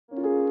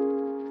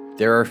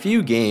There are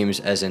few games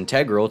as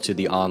integral to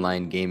the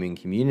online gaming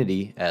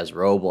community as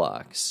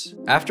Roblox.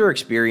 After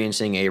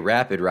experiencing a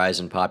rapid rise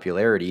in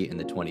popularity in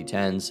the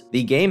 2010s,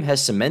 the game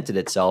has cemented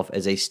itself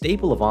as a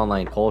staple of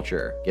online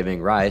culture,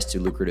 giving rise to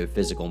lucrative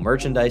physical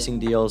merchandising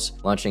deals,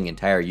 launching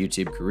entire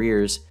YouTube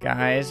careers.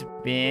 Guys,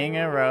 being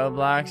a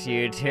Roblox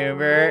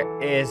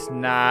YouTuber is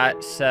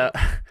not so...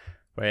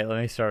 Wait,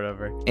 let me start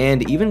over.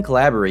 And even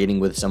collaborating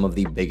with some of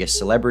the biggest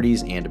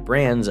celebrities and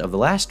brands of the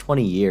last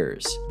 20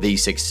 years. The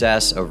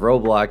success of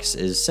Roblox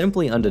is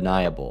simply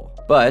undeniable.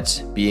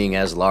 But, being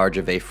as large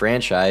of a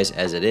franchise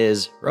as it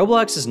is,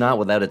 Roblox is not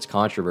without its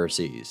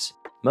controversies.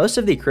 Most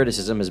of the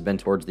criticism has been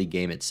towards the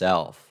game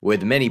itself,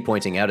 with many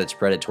pointing out its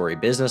predatory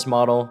business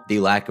model, the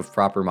lack of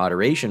proper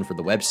moderation for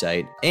the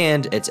website,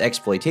 and its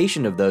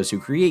exploitation of those who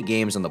create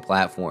games on the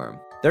platform.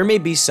 There may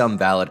be some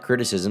valid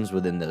criticisms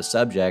within those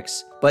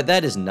subjects, but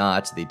that is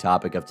not the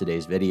topic of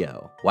today's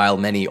video. While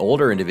many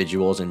older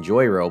individuals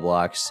enjoy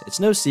Roblox,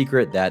 it's no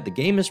secret that the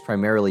game is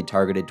primarily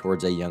targeted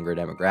towards a younger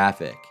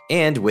demographic.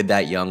 And with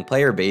that young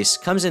player base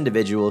comes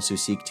individuals who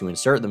seek to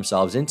insert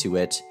themselves into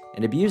it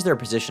and abuse their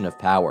position of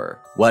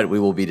power. What we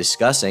will be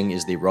discussing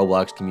is the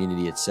Roblox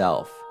community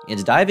itself,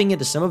 and diving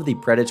into some of the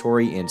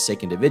predatory and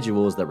sick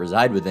individuals that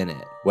reside within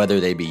it.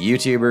 Whether they be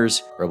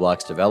YouTubers,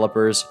 Roblox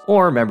developers,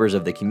 or members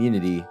of the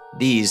community,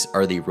 these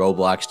are the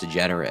Roblox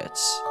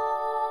Degenerates.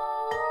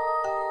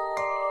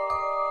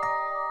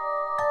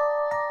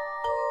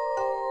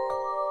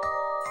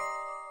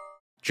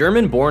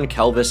 German-born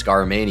Kelvis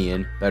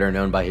Garmanian, better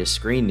known by his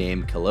screen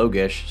name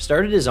Collaborators,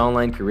 started his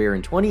online career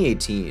in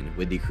 2018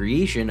 with the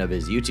creation of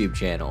his YouTube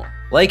channel.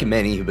 Like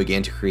many who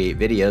began to create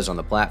videos on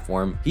the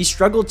platform, he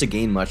struggled to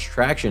gain much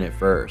traction at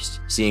first,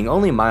 seeing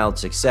only mild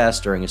success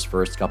during his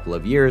first couple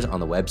of years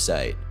on the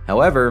website.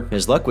 However,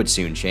 his luck would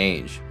soon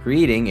change,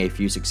 creating a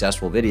few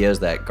successful videos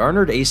that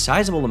garnered a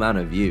sizable amount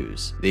of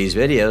views. These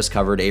videos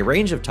covered a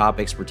range of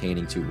topics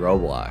pertaining to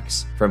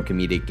Roblox, from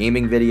comedic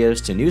gaming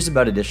videos to news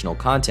about additional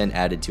content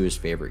added to his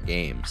favorite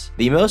games.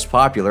 The most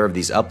popular of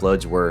these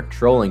uploads were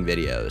trolling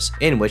videos,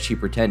 in which he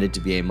pretended to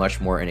be a much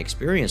more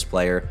inexperienced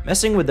player,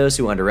 messing with those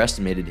who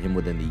underestimated him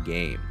within the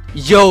game.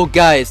 Yo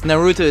guys,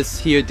 Naruto is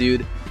here,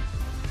 dude.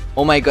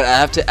 Oh my god, I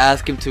have to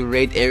ask him to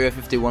raid Area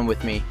 51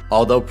 with me.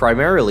 Although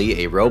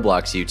primarily a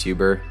Roblox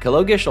YouTuber,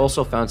 Collaborators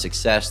also found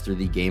success through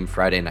the game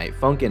Friday Night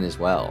Funkin' as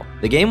well.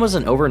 The game was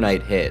an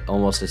overnight hit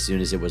almost as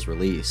soon as it was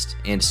released,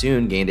 and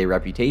soon gained a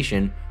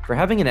reputation for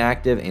having an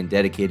active and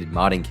dedicated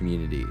modding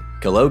community.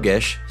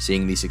 Collaborators,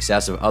 seeing the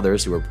success of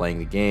others who were playing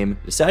the game,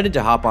 decided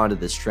to hop onto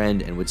this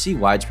trend and would see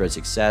widespread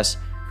success,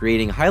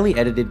 creating highly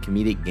edited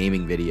comedic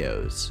gaming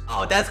videos.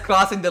 Oh, that's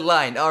crossing the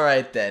line.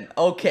 Alright then.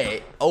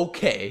 Okay.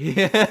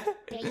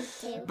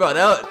 Bro,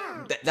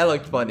 that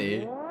looked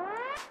funny.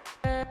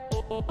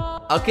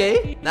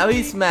 Okay, now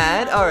he's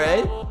mad.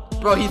 Alright.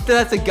 Bro, he still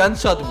has a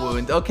gunshot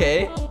wound.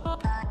 Okay.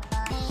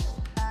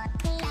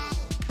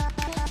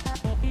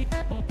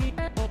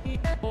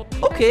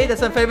 Okay, that's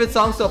my favorite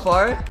song so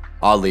far.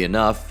 Oddly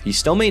enough, he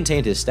still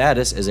maintained his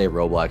status as a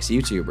Roblox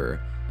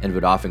YouTuber, and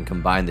would often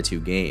combine the two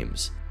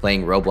games,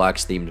 playing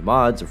Roblox-themed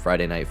mods of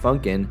Friday Night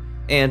Funkin'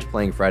 and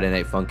playing Friday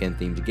Night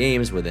Funkin'-themed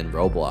games within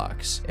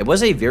Roblox. It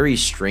was a very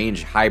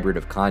strange hybrid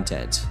of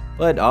content,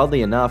 but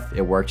oddly enough,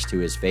 it worked to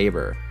his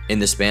favor. In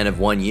the span of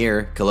 1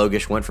 year,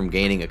 Collaborators went from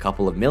gaining a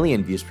couple of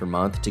million views per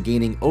month to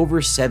gaining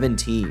over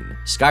 17,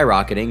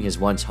 skyrocketing his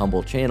once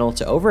humble channel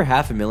to over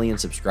 500,000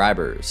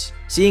 subscribers.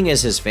 Seeing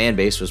as his fan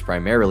base was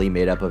primarily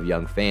made up of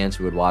young fans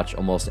who would watch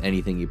almost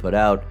anything he put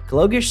out,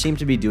 Collaborators seemed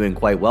to be doing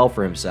quite well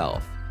for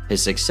himself.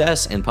 His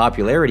success and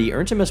popularity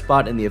earned him a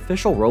spot in the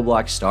official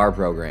Roblox Star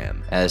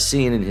program, as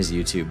seen in his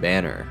YouTube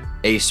banner,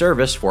 a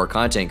service for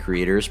content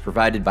creators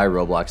provided by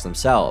Roblox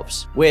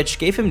themselves, which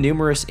gave him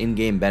numerous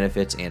in-game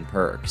benefits and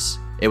perks.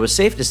 It was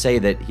safe to say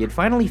that he had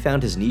finally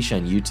found his niche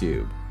on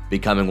YouTube,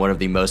 becoming one of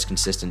the most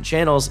consistent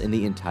channels in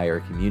the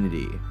entire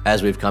community.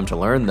 As we've come to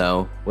learn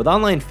though, with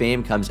online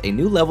fame comes a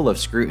new level of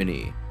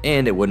scrutiny,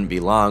 and it wouldn't be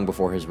long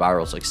before his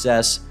viral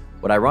success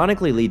would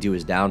ironically lead to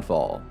his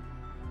downfall.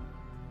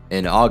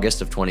 In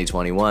August of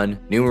 2021,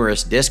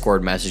 numerous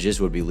Discord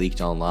messages would be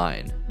leaked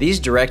online. These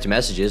direct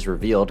messages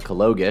revealed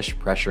Collaborators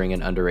pressuring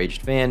an underage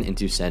fan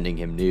into sending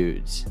him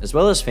nudes, as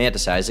well as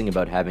fantasizing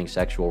about having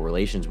sexual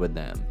relations with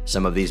them.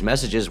 Some of these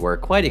messages were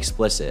quite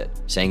explicit,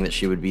 saying that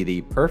she would be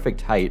the perfect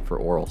height for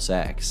oral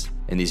sex.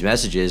 In these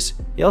messages,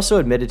 he also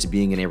admitted to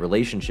being in a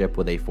relationship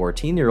with a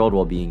 14-year-old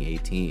while being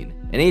 18,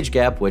 an age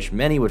gap which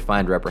many would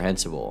find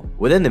reprehensible.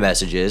 Within the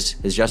messages,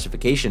 his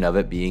justification of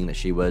it being that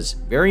she was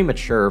very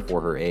mature for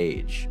her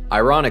age.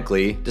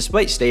 Ironically,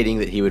 despite stating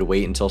that he would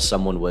wait until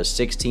someone was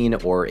 16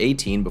 or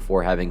 18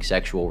 before having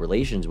sexual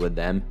relations with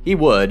them, he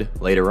would,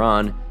 later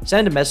on,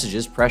 send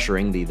messages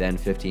pressuring the then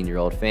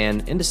 15-year-old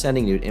fan into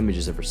sending nude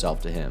images of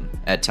herself to him,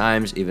 at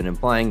times even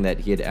implying that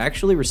he had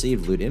actually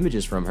received lewd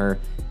images from her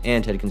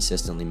and had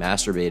consistently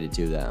masturbated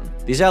to them.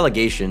 These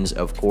allegations,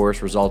 of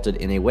course, resulted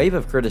in a wave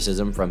of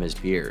criticism from his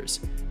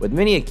peers, with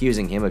many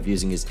accusing him of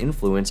using his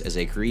influence as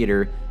a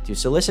creator to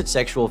solicit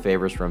sexual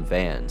favors from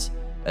fans,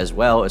 as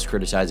well as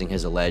criticizing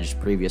his alleged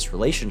previous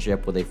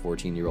relationship with a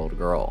 14-year-old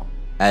girl.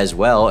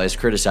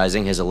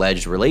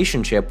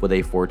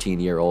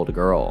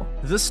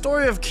 The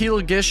story of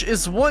Keelgish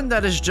is one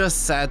that is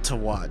just sad to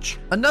watch.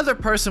 Another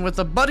person with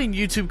a budding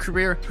YouTube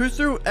career who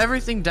threw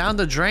everything down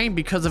the drain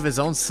because of his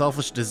own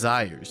selfish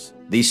desires.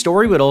 The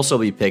story would also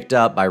be picked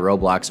up by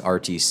Roblox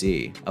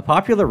RTC, a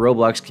popular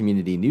Roblox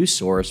community news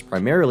source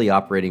primarily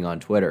operating on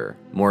Twitter.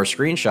 More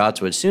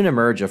screenshots would soon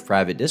emerge of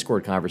private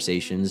Discord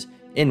conversations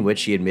in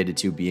which he admitted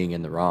to being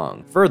in the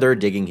wrong, further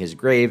digging his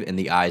grave in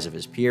the eyes of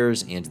his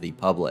peers and the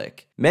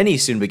public. Many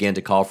soon began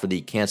to call for the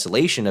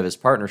cancellation of his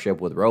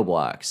partnership with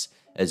Roblox,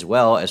 as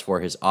well as for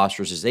his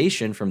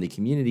ostracization from the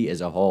community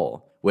as a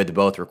whole, with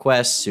both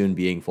requests soon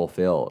being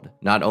fulfilled.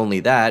 Not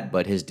only that,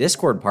 but his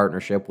Discord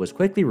partnership was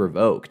quickly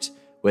revoked,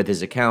 with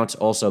his account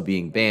also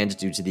being banned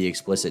due to the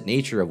explicit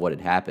nature of what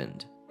had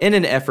happened. In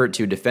an effort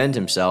to defend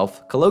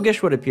himself,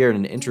 Keelgish would appear in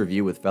an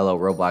interview with fellow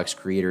Roblox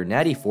creator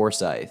Natty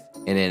Forsyth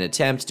in an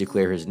attempt to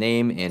clear his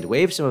name and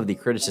waive some of the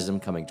criticism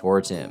coming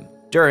towards him.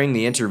 During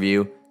the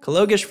interview,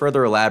 Keelgish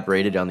further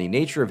elaborated on the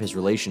nature of his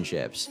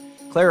relationships,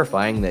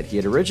 clarifying that he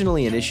had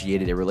originally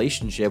initiated a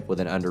relationship with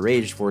an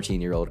underage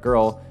 14-year-old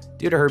girl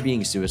due to her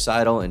being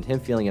suicidal and him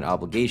feeling an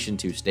obligation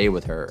to stay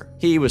with her.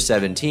 He was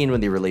 17 when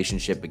the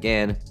relationship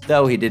began,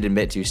 though he did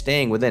admit to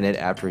staying within it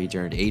after he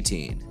turned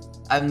 18.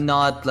 I'm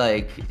not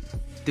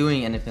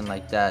doing anything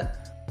like that.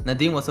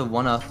 Nadine was a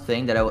one-off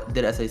thing that I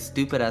did as a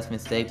stupid-ass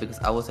mistake because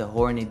I was a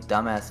horny,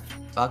 dumbass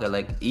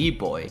fucker,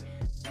 e-boy.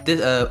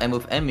 And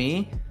with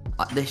Emmy,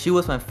 she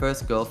was my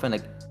first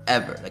girlfriend,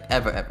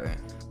 ever.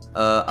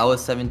 I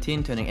was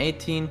 17, turning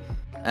 18,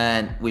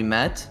 and we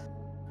met,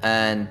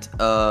 and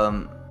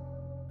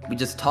we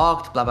just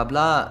talked, blah, blah,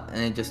 blah,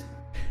 and it just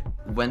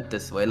went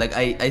this way.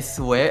 I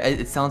swear,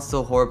 it sounds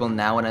so horrible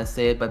now when I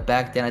say it, but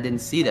back then I didn't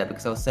see that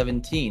because I was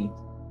 17.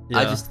 Yeah.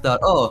 I just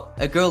thought, oh,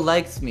 a girl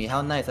likes me,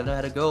 how nice, I've never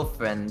had a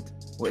girlfriend.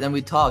 Then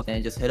we talked and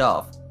it just hit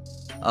off.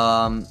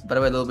 By the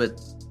way, a little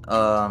bit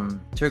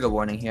trigger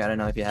warning here, I don't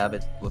know if you have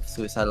it with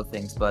suicidal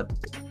things, but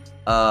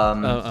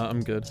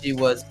I'm good. She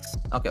was,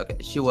 okay,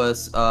 she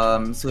was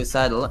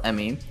suicidal,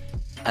 Emmy,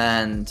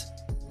 and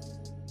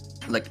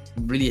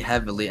really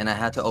heavily, and I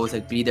had to always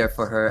be there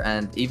for her.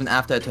 And even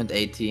after I turned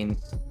 18,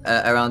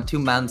 around 2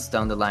 months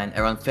down the line,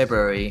 around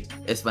February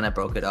is when I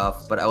broke it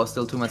off, but I was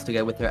still 2 months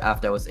together with her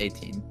after I was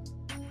 18.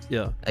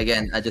 Yeah.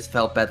 Again, I just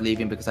felt bad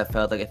leaving because I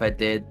felt like if I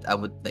did, I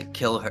would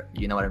kill her,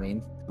 you know what I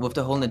mean? With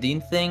the whole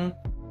Nadine thing,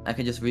 I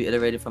can just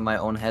reiterate it from my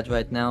own head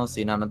right now, so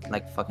you know I'm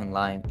not fucking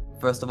lying.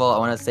 First of all, I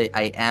want to say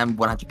I am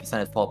 100%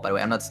 at fault, by the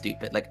way. I'm not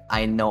stupid.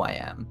 I know I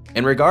am.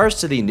 In regards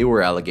to the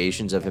newer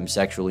allegations of him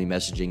sexually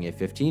messaging a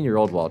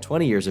 15-year-old while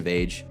 20 years of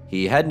age,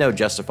 he had no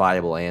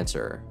justifiable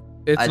answer.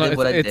 It's not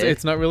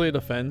really a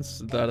defense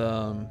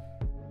that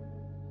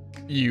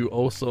you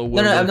also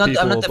were I'm not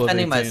 18.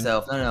 defending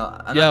myself. No.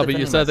 Yeah, but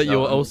you said that you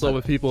were also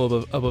with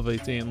people above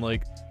 18.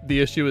 The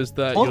issue is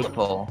that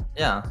multiple.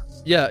 Yeah.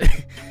 Yeah.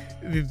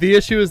 The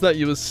issue is that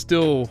you were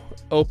still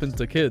open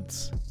to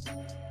kids.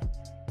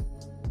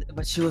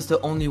 But she was the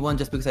only one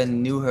just because I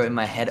knew her in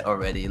my head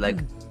already. I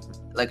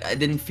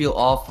didn't feel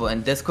awful.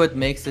 And Discord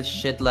makes this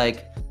shit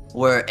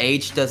where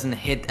age doesn't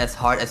hit as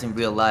hard as in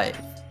real life.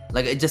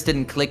 It just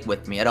didn't click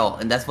with me at all.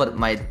 And that's what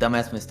my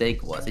dumbass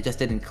mistake was. It just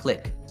didn't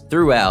click.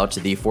 Throughout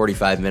the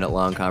 45-minute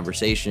long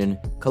conversation,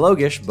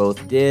 Keelgish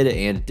both did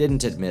and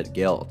didn't admit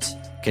guilt,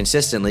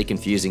 consistently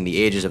confusing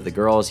the ages of the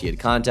girls he had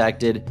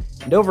contacted,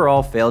 and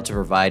overall failed to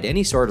provide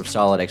any sort of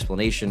solid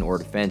explanation or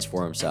defense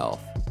for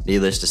himself.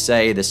 Needless to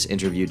say, this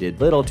interview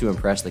did little to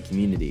impress the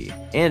community,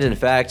 and in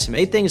fact,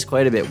 made things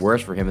quite a bit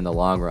worse for him in the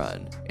long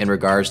run. In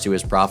regards to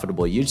his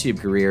profitable YouTube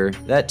career,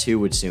 that too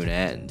would soon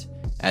end,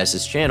 as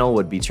his channel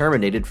would be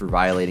terminated for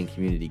violating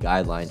community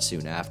guidelines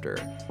soon after.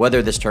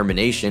 Whether this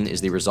termination is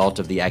the result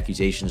of the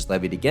accusations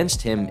levied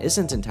against him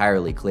isn't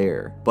entirely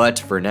clear, but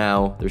for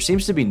now, there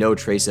seems to be no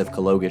trace of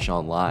Keelgish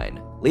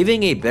online,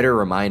 leaving a bitter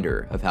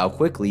reminder of how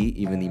quickly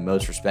even the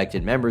most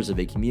respected members of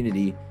a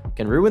community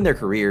can ruin their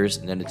careers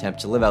in an attempt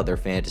to live out their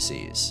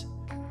fantasies.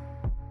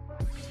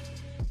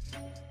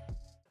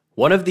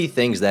 One of the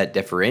things that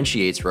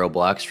differentiates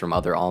Roblox from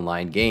other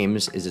online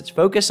games is its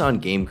focus on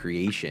game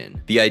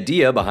creation. The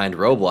idea behind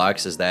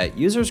Roblox is that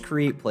users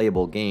create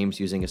playable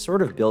games using a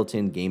sort of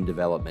built-in game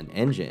development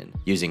engine,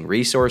 using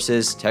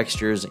resources,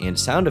 textures, and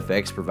sound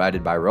effects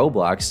provided by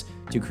Roblox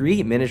to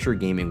create miniature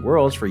gaming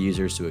worlds for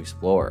users to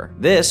explore.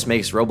 This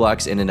makes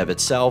Roblox in and of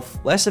itself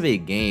less of a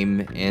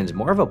game and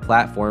more of a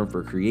platform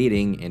for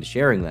creating and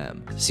sharing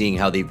them. Seeing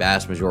how the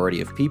vast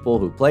majority of people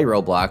who play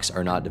Roblox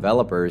are not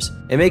developers,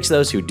 it makes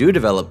those who do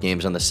develop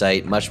games on the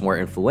site much more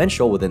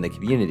influential within the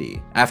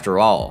community. After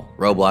all,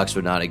 Roblox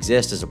would not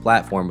exist as a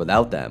platform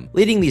without them,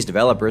 leading these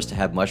developers to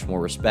have much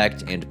more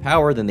respect and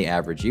power than the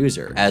average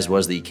user, as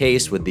was the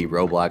case with the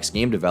Roblox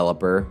game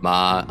developer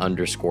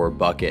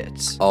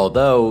Ma_Buckets.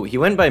 Although he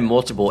went by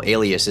multiple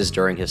aliases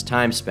during his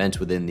time spent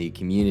within the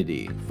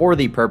community. For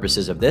the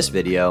purposes of this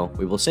video,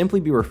 we will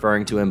simply be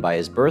referring to him by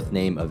his birth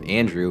name of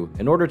Andrew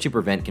in order to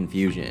prevent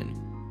confusion.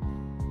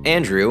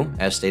 Andrew,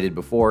 as stated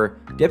before,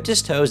 dipped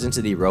his toes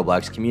into the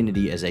Roblox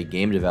community as a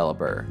game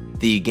developer.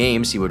 The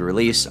games he would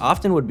release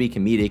often would be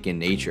comedic in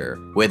nature,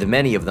 with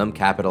many of them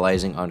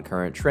capitalizing on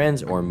current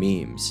trends or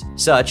memes,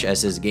 such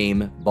as his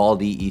game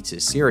Baldi Eats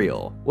His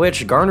Cereal,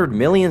 which garnered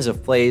millions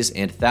of plays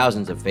and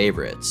thousands of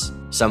favorites.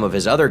 Some of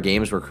his other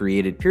games were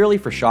created purely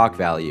for shock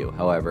value,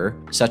 however,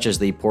 such as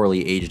the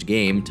poorly aged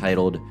game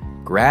titled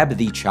Grab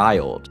the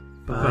Child.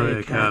 Buy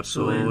a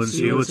capsule and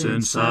see what's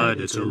inside.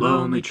 It's a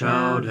lonely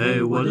child,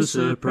 hey, what a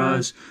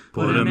surprise.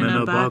 Put him in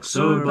a box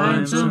or buy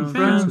him some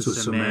friends. With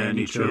so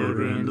many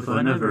children, the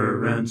fun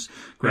never ends.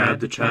 Grab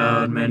the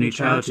child, many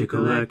child to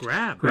collect.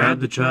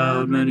 Grab the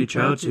child, many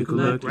child to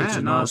collect. It's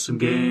an awesome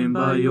game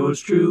by yours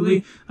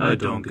truly. I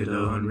don't get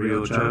the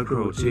unreal child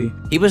cruelty.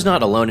 He was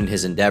not alone in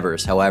his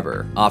endeavors,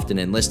 however, often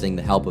enlisting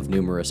the help of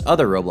numerous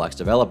other Roblox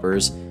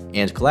developers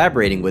and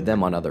collaborating with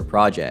them on other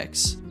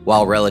projects.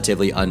 While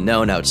relatively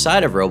unknown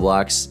outside of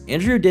Roblox,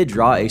 Andrew did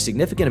draw a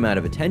significant amount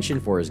of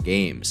attention for his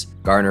games,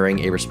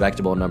 garnering a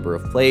respectable number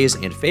of plays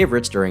and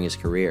favorites during his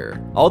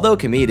career. Although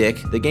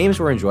comedic, the games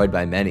were enjoyed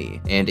by many,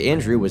 and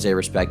Andrew was a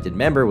respected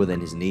member within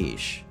his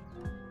niche.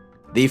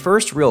 The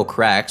first real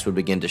cracks would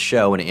begin to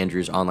show in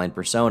Andrew's online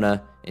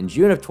persona in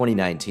June of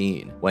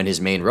 2019, when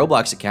his main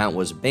Roblox account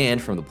was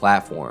banned from the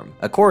platform.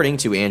 According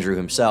to Andrew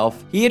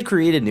himself, he had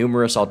created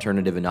numerous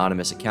alternative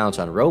anonymous accounts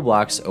on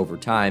Roblox over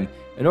time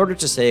in order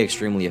to say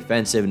extremely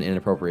offensive and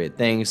inappropriate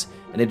things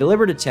in a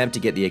deliberate attempt to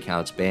get the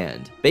accounts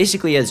banned,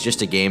 basically as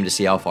just a game to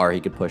see how far he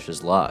could push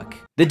his luck.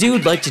 The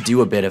dude liked to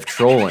do a bit of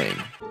trolling.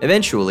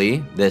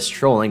 Eventually, this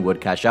trolling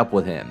would catch up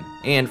with him,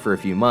 and for a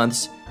few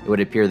months, it would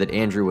appear that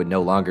Andrew would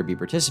no longer be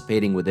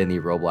participating within the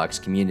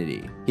Roblox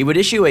community. He would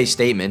issue a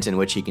statement in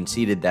which he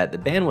conceded that the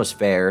ban was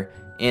fair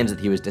and that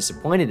he was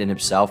disappointed in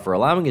himself for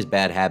allowing his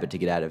bad habit to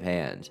get out of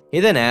hand. He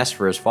then asked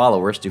for his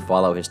followers to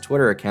follow his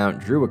Twitter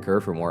account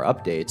Drewocker for more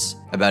updates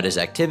about his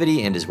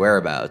activity and his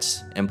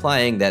whereabouts,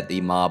 implying that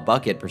the Ma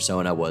Bucket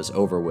persona was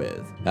over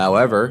with.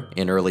 However,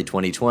 in early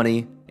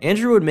 2020,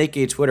 Andrew would make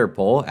a Twitter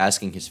poll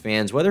asking his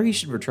fans whether he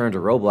should return to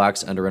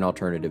Roblox under an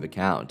alternative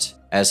account.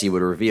 As he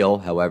would reveal,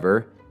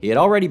 however, he had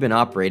already been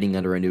operating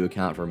under a new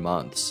account for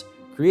months,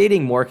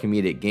 creating more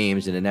comedic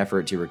games in an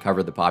effort to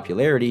recover the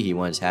popularity he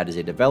once had as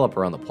a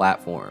developer on the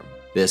platform.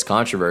 This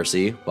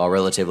controversy, while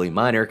relatively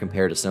minor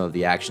compared to some of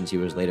the actions he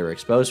was later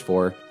exposed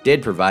for,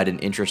 did provide an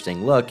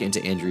interesting look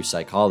into Andrew's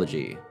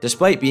psychology.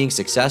 Despite being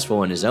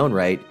successful in his own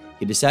right,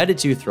 he decided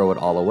to throw it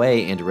all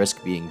away and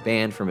risk being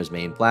banned from his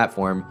main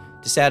platform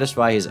to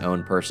satisfy his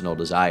own personal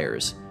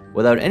desires,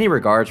 without any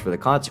regards for the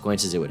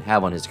consequences it would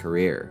have on his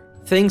career.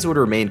 Things would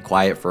remain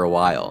quiet for a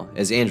while,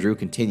 as Andrew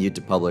continued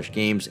to publish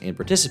games and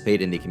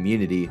participate in the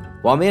community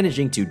while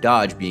managing to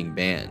dodge being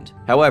banned.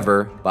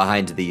 However,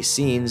 behind these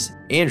scenes,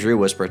 Andrew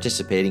was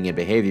participating in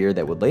behavior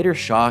that would later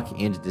shock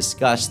and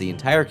disgust the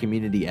entire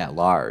community at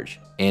large,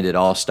 and it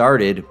all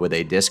started with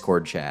a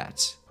Discord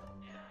chat.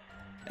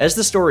 As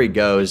the story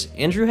goes,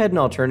 Andrew had an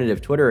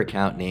alternative Twitter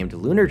account named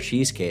Lunar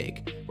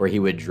Cheesecake, where he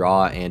would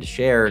draw and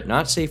share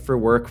not safe for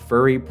work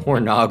furry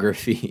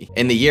pornography.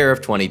 In the year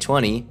of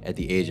 2020, at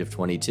the age of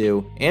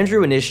 22,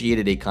 Andrew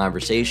initiated a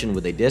conversation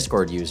with a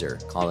Discord user,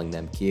 calling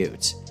them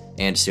cute,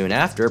 and soon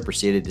after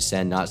proceeded to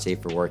send not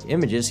safe for work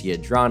images he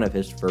had drawn of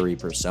his furry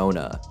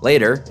persona.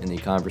 Later, in the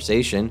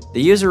conversation,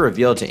 the user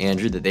revealed to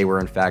Andrew that they were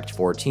in fact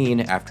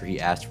 14 after he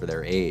asked for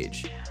their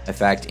age, a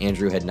fact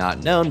Andrew had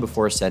not known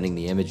before sending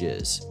the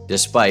images.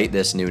 Despite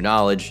this new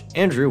knowledge,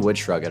 Andrew would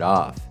shrug it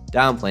off,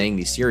 downplaying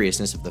the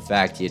seriousness of the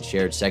fact he had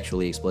shared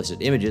sexually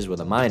explicit images with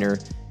a minor,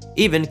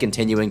 even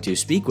continuing to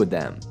speak with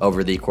them.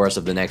 Over the course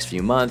of the next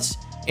few months,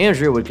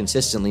 Andrew would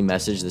consistently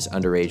message this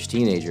underage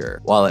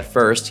teenager. While at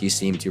first he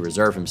seemed to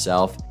reserve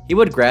himself, he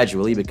would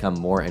gradually become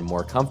more and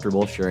more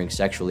comfortable sharing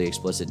sexually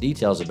explicit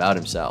details about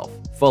himself,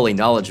 fully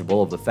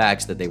knowledgeable of the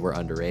facts that they were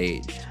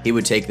underage. He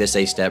would take this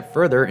a step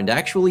further and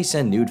actually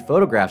send nude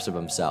photographs of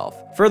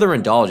himself, further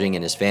indulging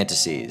in his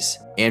fantasies.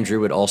 Andrew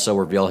would also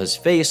reveal his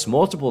face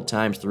multiple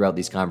times throughout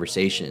these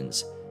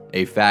conversations,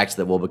 a fact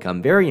that will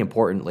become very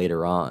important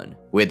later on.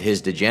 With his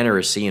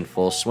degeneracy in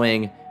full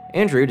swing,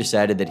 Andrew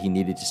decided that he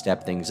needed to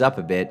step things up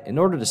a bit in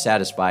order to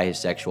satisfy his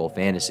sexual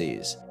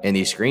fantasies. In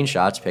the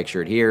screenshots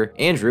pictured here,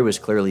 Andrew is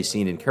clearly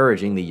seen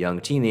encouraging the young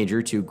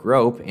teenager to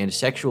grope and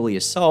sexually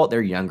assault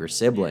their younger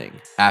sibling.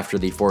 After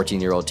the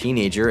 14-year-old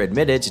teenager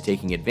admitted to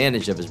taking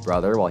advantage of his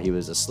brother while he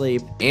was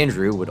asleep,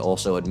 Andrew would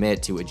also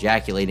admit to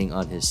ejaculating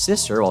on his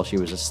sister while she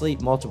was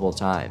asleep multiple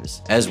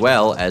times, as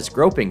well as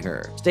groping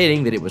her,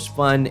 stating that it was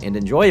fun and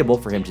enjoyable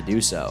for him to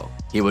do so.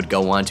 He would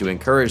go on to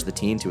encourage the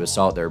teen to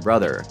assault their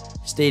brother,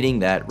 stating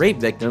that rape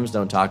victims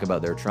don't talk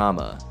about their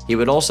trauma. He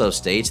would also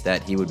state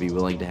that he would be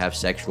willing to have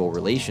sexual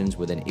relations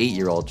with an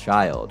 8-year-old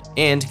child,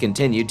 and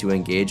continued to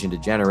engage in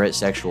degenerate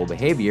sexual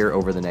behavior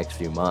over the next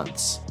few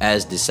months.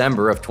 As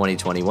December of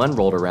 2021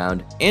 rolled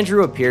around,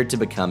 Andrew appeared to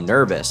become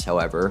nervous,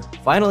 however,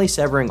 finally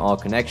severing all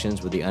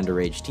connections with the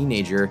underage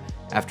teenager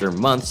after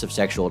months of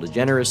sexual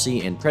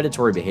degeneracy and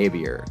predatory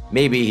behavior.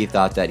 Maybe he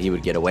thought that he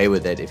would get away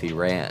with it if he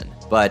ran,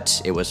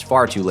 but it was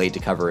far too late to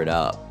cover it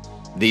up.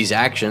 These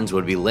actions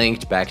would be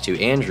linked back to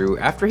Andrew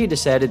after he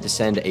decided to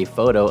send a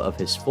photo of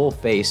his full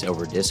face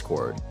over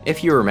Discord.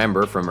 If you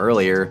remember from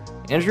earlier,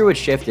 Andrew had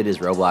shifted his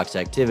Roblox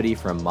activity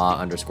from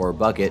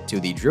ma_bucket to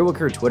the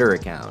Drewicker Twitter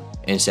account.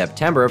 In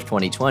September of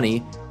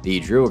 2020, the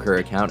Drewicker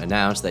account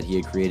announced that he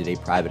had created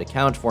a private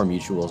account for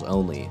mutuals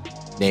only,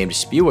 named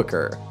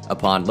Spewicker.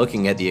 Upon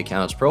looking at the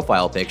account's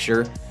profile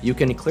picture, you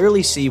can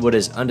clearly see what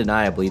is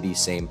undeniably the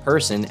same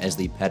person as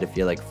the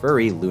pedophilic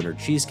furry Lunar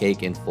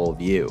Cheesecake in full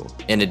view.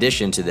 In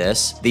addition to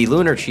this, the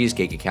Lunar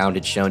Cheesecake account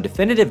had shown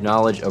definitive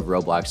knowledge of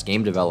Roblox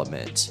game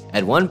development,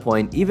 at one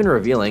point even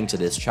revealing to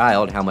this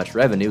child how much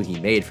revenue he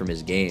made from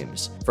his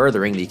games,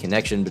 furthering the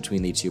connection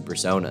between the two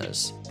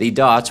personas. The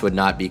dots would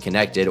not be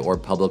connected or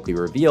publicly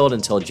revealed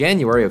until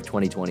January of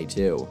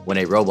 2022, when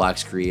a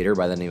Roblox creator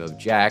by the name of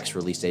Jax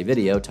released a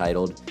video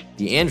titled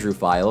The Andrew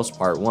Files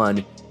Part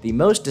 1, The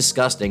Most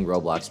Disgusting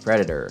Roblox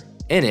Predator.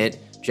 In it,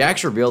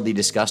 Jax revealed the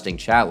disgusting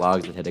chat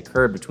logs that had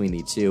occurred between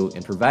the two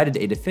and provided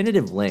a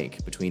definitive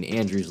link between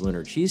Andrew's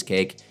Lunar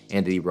Cheesecake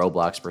and the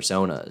Roblox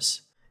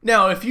personas.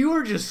 Now, if you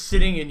were just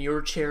sitting in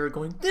your chair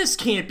going, "This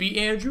can't be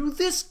Andrew,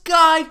 this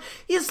guy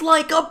is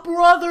like a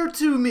brother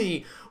to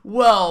me,"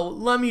 well,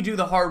 let me do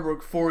the hard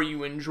work for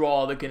you and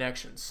draw the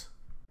connections.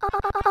 Oh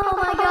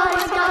my god,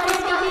 it's got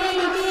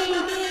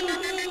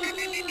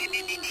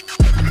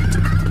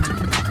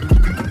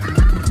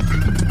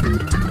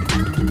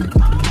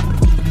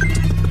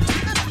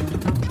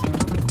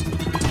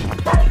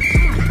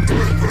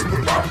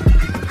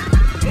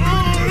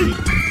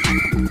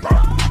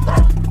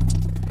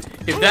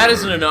If that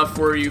isn't enough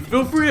for you,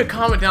 feel free to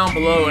comment down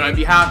below and I'd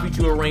be happy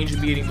to arrange a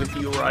meeting with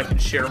you where I can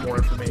share more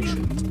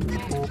information.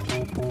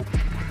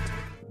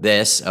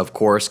 This, of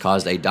course,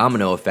 caused a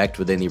domino effect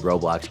within the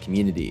Roblox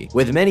community,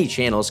 with many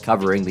channels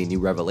covering the new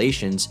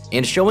revelations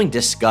and showing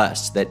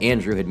disgust that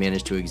Andrew had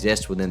managed to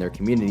exist within their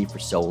community for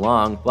so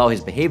long while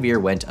his behavior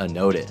went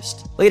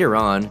unnoticed. Later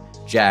on,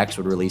 Jax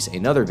would release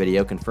another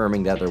video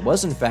confirming that there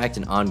was in fact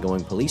an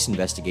ongoing police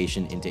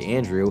investigation into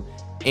Andrew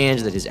and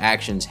that his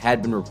actions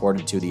had been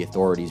reported to the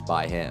authorities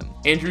by him.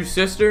 Andrew's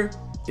sister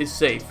is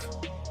safe.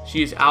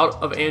 She is out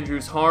of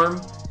Andrew's harm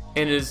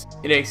and is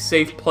in a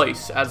safe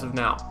place as of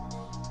now.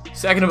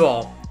 Second of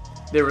all,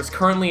 there is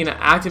currently an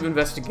active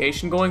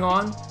investigation going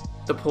on.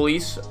 The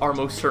police are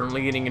most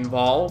certainly getting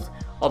involved,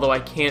 although I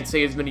can't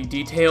say as many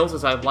details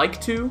as I'd like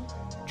to.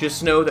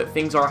 Just know that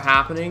things are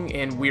happening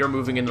and we are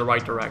moving in the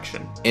right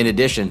direction. In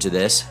addition to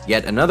this,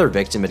 yet another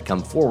victim had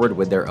come forward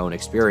with their own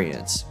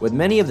experience, with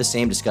many of the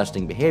same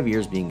disgusting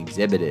behaviors being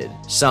exhibited.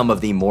 Some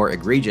of the more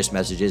egregious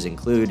messages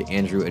include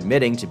Andrew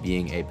admitting to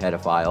being a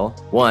pedophile,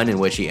 one in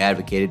which he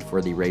advocated for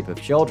the rape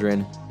of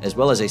children, as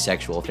well as a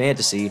sexual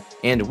fantasy,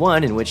 and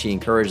one in which he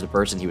encouraged the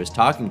person he was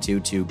talking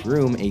to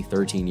groom a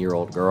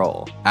 13-year-old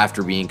girl.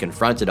 After being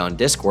confronted on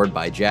Discord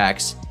by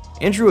Jax,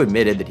 Andrew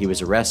admitted that he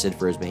was arrested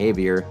for his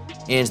behavior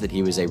and that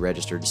he was a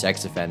registered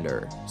sex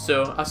offender.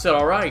 So I said,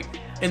 alright.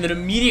 And then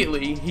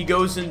immediately he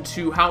goes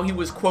into how he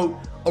was, quote,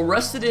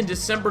 arrested in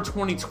December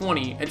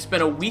 2020 and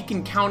spent a week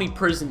in county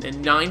prison and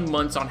 9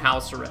 months on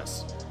house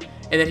arrest.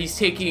 And that he's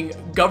taking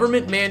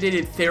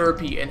government-mandated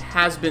therapy and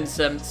has been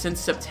since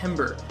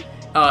September,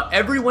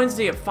 every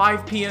Wednesday at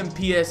 5 p.m.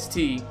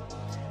 PST,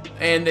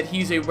 and that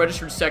he's a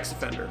registered sex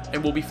offender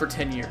and will be for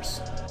 10 years.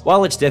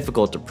 While it's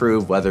difficult to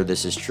prove whether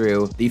this is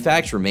true, the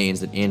fact remains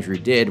that Andrew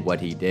did what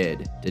he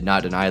did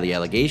not deny the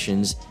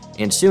allegations,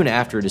 and soon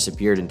after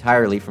disappeared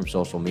entirely from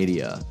social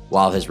media.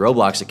 While his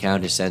Roblox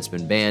account has since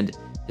been banned,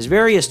 his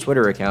various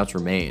Twitter accounts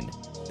remain,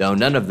 though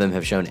none of them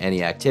have shown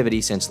any activity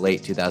since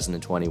late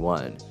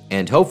 2021,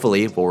 and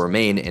hopefully will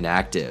remain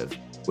inactive,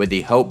 with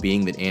the hope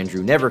being that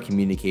Andrew never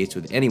communicates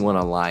with anyone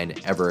online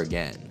ever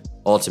again.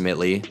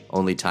 Ultimately,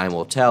 only time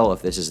will tell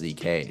if this is the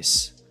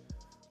case.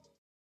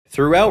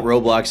 Throughout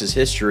Roblox's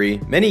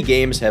history, many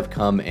games have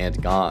come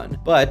and gone,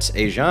 but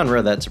a genre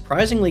that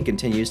surprisingly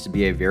continues to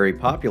be a very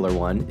popular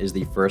one is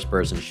the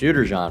first-person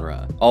shooter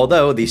genre.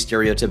 Although the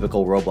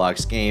stereotypical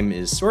Roblox game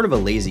is sort of a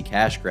lazy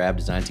cash grab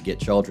designed to get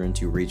children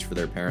to reach for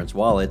their parents'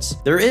 wallets,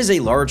 there is a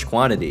large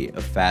quantity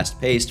of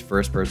fast-paced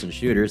first-person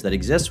shooters that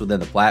exist within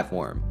the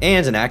platform,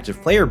 and an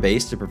active player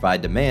base to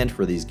provide demand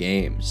for these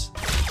games.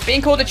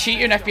 Being called a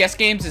cheater in FPS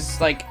games is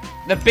like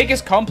the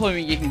biggest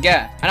compliment you can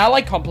get, and I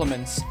like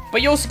compliments,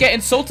 but you also get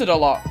insulted a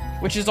lot,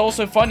 which is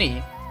also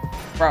funny.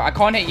 Bro, I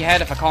can't hit your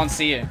head if I can't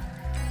see you.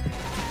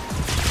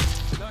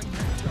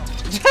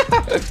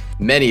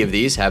 Many of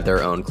these have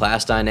their own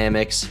class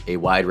dynamics, a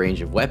wide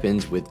range of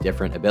weapons with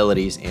different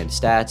abilities and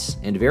stats,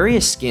 and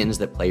various skins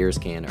that players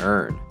can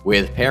earn.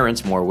 With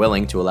parents more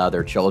willing to allow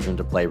their children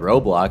to play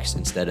Roblox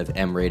instead of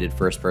M-rated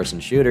first-person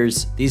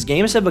shooters, these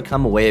games have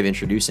become a way of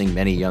introducing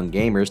many young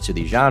gamers to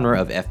the genre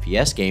of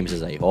FPS games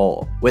as a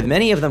whole, with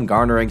many of them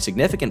garnering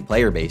significant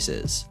player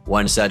bases.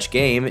 One such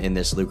game in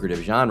this lucrative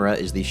genre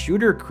is the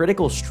shooter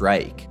Critical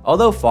Strike.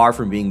 Although far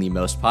from being the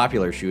most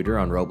popular shooter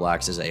on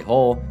Roblox as a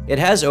whole, it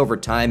has over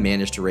time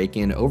managed to rake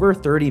in over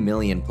 30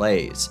 million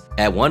plays,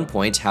 at one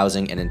point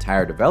housing an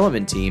entire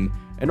development team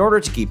in order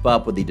to keep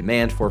up with the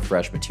demand for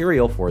fresh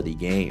material for the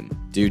game.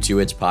 Due to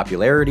its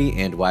popularity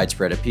and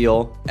widespread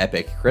appeal,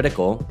 Epic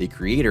Critical, the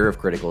creator of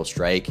Critical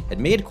Strike, had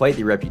made quite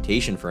the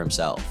reputation for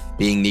himself.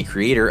 Being the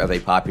creator of a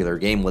popular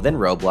game within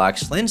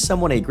Roblox lends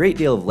someone a great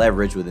deal of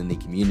leverage within the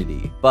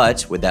community,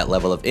 but with that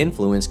level of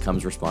influence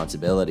comes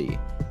responsibility.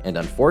 And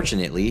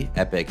unfortunately,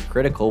 Epic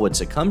Critical would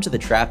succumb to the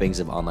trappings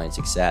of online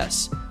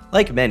success,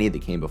 like many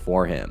that came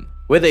before him.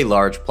 With a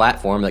large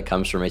platform that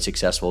comes from a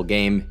successful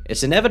game,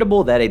 it's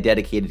inevitable that a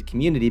dedicated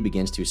community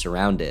begins to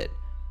surround it.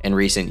 In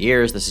recent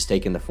years, this has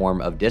taken the form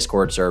of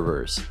Discord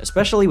servers,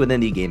 especially within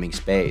the gaming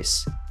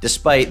space.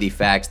 Despite the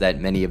fact that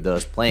many of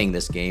those playing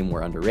this game were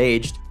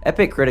underaged,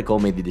 Epic Critical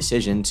made the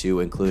decision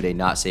to include a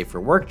not safe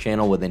for work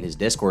channel within his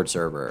Discord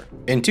server.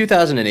 In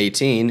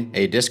 2018,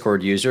 a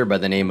Discord user by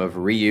the name of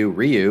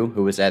Ryu,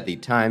 who was at the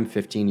time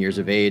 15 years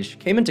of age,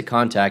 came into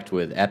contact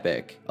with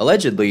Epic.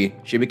 Allegedly,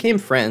 she became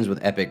friends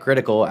with Epic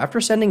Critical after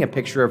sending a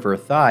picture of her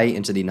thigh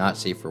into the not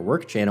safe for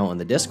work channel in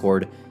the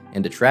Discord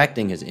and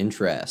attracting his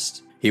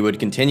interest. He would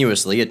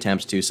continuously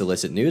attempt to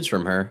solicit nudes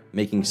from her,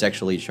 making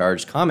sexually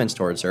charged comments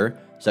towards her,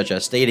 such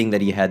as stating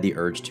that he had the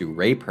urge to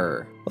rape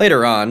her.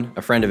 Later on,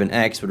 a friend of an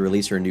ex would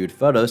release her nude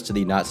photos to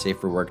the Not Safe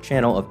for Work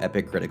channel of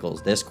Epic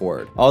Critical's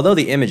Discord. Although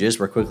the images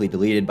were quickly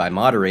deleted by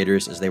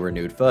moderators as they were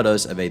nude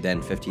photos of a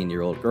then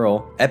 15-year-old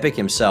girl, Epic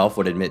himself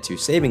would admit to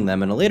saving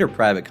them in a later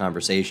private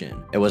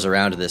conversation. It was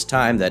around this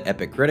time that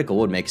Epic Critical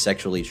would make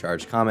sexually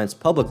charged comments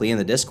publicly in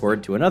the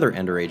Discord to another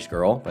underage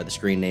girl by the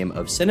screen name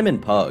of Cinnamon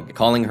Pug,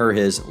 calling her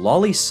his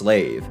lolly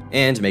slave,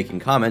 and making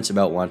comments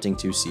about wanting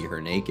to see her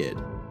naked.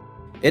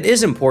 It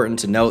is important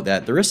to note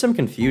that there is some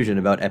confusion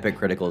about Epic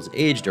Critical's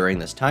age during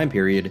this time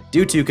period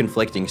due to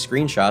conflicting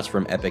screenshots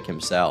from Epic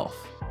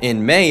himself.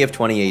 In May of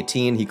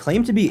 2018, he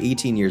claimed to be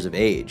 18 years of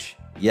age,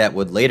 yet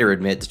would later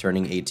admit to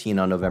turning 18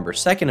 on November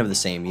 2nd of the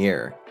same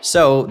year.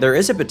 So there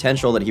is a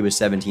potential that he was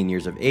 17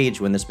 years of age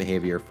when this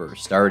behavior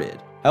first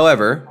started.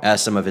 However,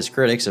 as some of his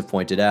critics have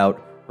pointed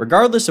out,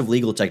 regardless of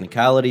legal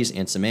technicalities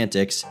and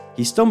semantics,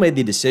 he still made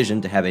the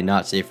decision to have a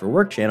not safe for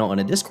work channel on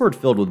a Discord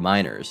filled with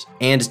minors.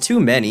 And to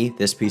many,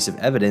 this piece of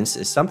evidence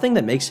is something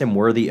that makes him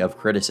worthy of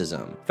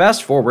criticism.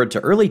 Fast forward to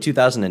early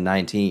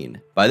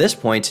 2019. By this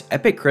point,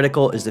 Epic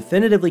Critical is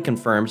definitively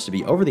confirmed to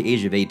be over the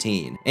age of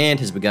 18, and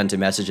has begun to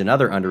message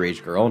another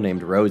underage girl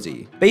named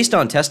Rosie. Based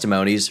on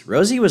testimonies,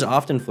 Rosie was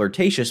often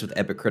flirtatious with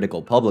Epic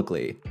Critical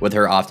publicly, with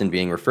her often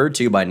being referred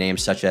to by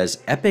names such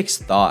as Epic's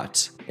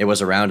Thought. It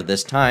was around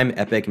this time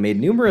Epic made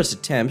numerous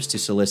attempts to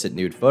solicit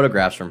nude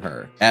photographs from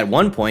her, at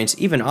one point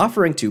even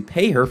offering to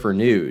pay her for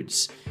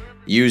nudes,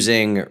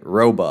 using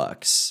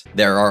Robux.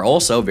 There are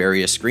also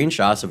various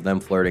screenshots of them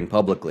flirting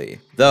publicly,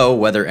 though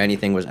whether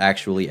anything was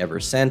actually ever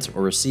sent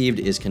or received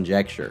is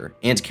conjecture,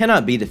 and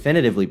cannot be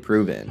definitively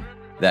proven.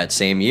 That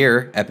same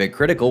year, Epic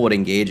Critical would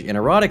engage in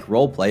erotic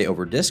roleplay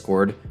over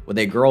Discord with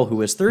a girl who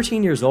was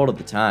 13 years old at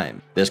the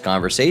time. This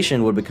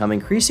conversation would become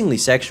increasingly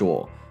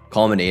sexual,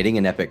 culminating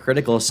in Epic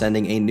Critical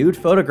sending a nude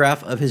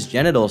photograph of his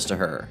genitals to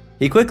her.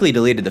 He quickly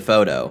deleted the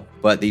photo,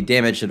 but the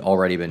damage had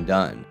already been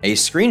done. A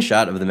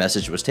screenshot of the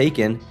message was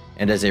taken,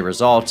 and as a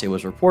result, it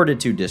was reported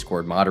to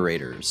Discord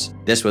moderators.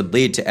 This would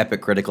lead to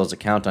Epic Critical's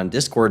account on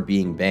Discord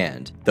being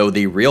banned, though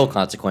the real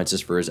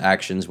consequences for his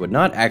actions would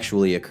not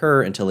actually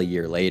occur until a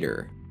year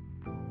later.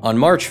 On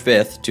March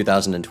 5th,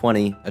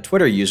 2020, a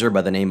Twitter user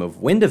by the name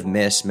of Wind of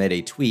Miss made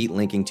a tweet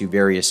linking to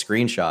various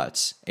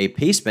screenshots, a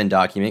pastebin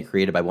document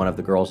created by one of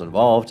the girls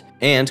involved,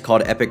 and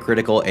called Epic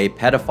Critical a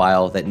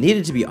pedophile that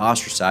needed to be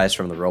ostracized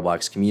from the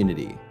Roblox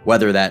community.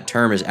 Whether that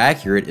term is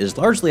accurate is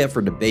largely up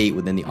for debate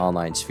within the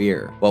online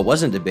sphere. What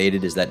wasn't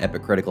debated is that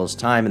Epic Critical's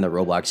time in the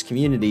Roblox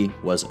community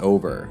was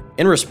over.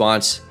 In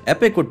response,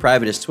 Epic would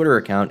private his Twitter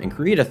account and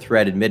create a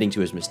thread admitting to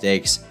his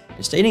mistakes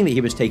and stating that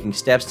he was taking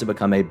steps to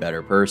become a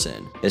better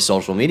person. His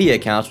social media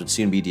accounts would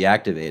soon be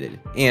deactivated,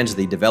 and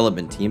the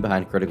development team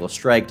behind Critical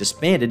Strike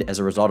disbanded as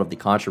a result of the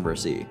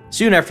controversy.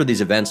 Soon after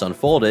these events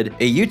unfolded,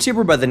 a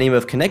YouTuber by the name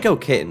of Kaneko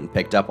Kitten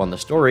picked up on the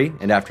story,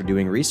 and after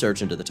doing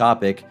research into the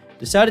topic,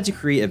 decided to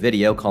create a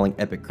video calling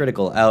Epic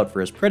Critical out for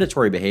his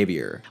predatory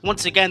behavior.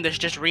 Once again, this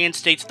just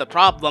reinstates the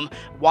problem.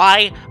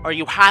 Why are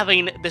you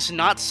having this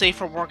not safe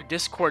for work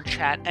Discord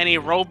chat and a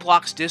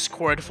Roblox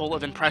Discord full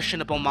of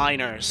impressionable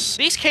minors?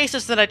 These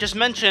cases that I just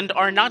mentioned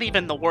are not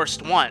even the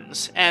worst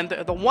ones, and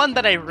the one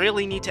that I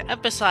really need to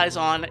emphasize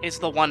on is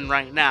the one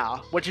right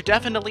now, which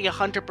definitely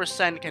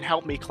 100% can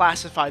help me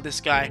classify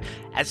this guy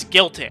as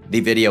guilty. The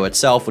video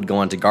itself would go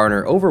on to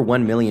garner over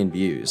 1 million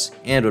views,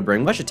 and would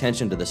bring much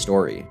attention to the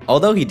story.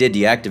 Although he did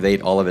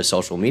deactivate all of his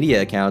social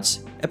media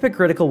accounts, Epic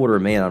Critical would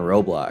remain on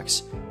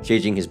Roblox,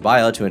 changing his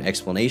bio to an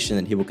explanation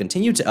that he will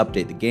continue to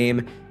update the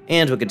game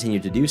and will continue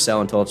to do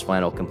so until its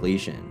final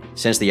completion.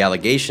 Since the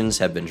allegations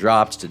have been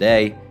dropped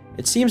today,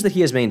 it seems that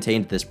he has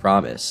maintained this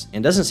promise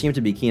and doesn't seem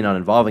to be keen on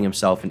involving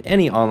himself in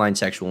any online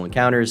sexual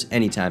encounters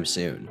anytime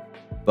soon.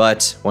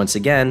 But once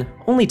again,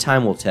 only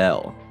time will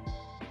tell.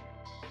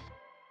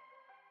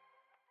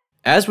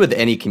 As with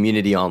any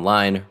community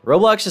online,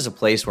 Roblox is a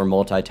place where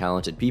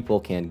multi-talented people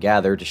can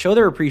gather to show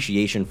their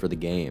appreciation for the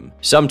game.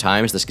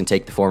 Sometimes this can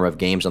take the form of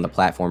games on the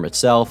platform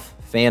itself,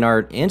 fan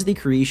art, and the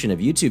creation of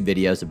YouTube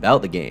videos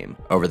about the game.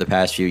 Over the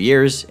past few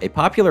years, a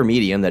popular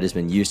medium that has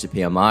been used to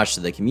pay homage to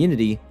the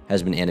community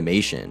has been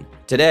animation.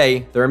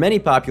 Today, there are many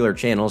popular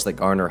channels that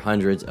garner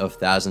hundreds of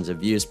thousands of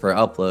views per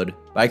upload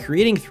by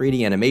creating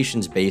 3D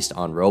animations based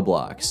on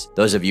Roblox.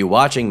 Those of you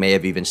watching may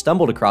have even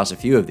stumbled across a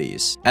few of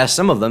these, as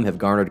some of them have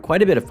garnered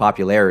quite a bit of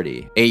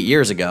popularity. 8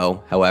 years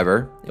ago,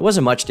 however, it was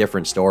a much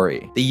different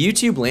story. The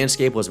YouTube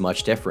landscape was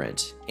much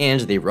different,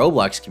 and the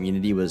Roblox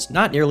community was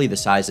not nearly the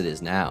size it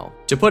is now.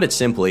 To put it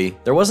simply,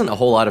 there wasn't a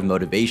whole lot of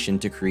motivation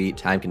to create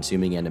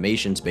time-consuming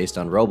animations based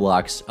on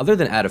Roblox other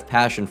than out of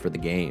passion for the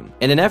game.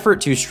 In an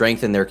effort to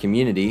strengthen their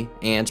community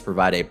and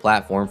provide a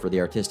platform for the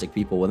artistic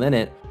people within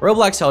it,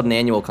 Roblox held an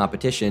annual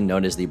competition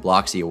known as the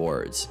Bloxy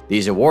Awards.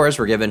 These awards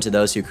were given to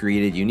those who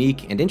created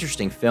unique and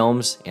interesting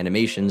films,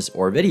 animations,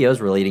 or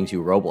videos relating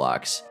to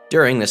Roblox.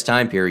 During this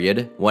time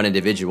period, one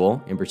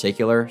individual, in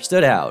particular,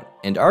 stood out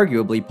and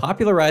arguably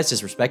popularized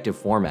his respective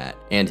format,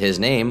 and his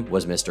name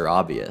was Mr.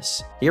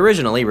 Obvious. He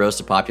originally rose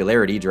to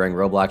popularity during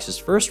Roblox's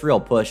first real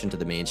push into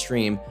the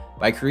mainstream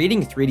by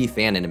creating 3D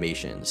fan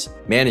animations,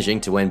 managing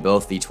to win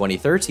both the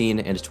 2013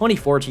 and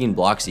 2014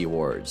 Bloxy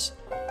Awards.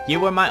 You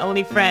were my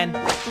only friend.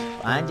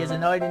 I'm just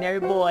an ordinary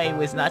boy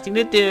with nothing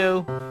to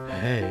do.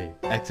 Hey,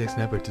 XX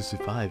Never to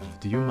Survive,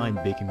 do you mind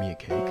baking me a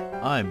cake?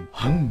 I'm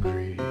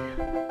hungry.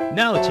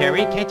 No,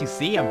 Cherry, can't you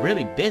see I'm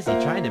really busy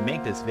trying to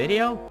make this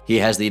video? He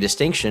has the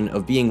distinction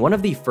of being one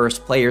of the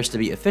first players to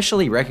be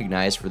officially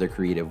recognized for their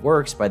creative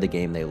works by the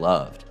game they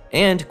loved,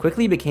 and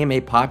quickly became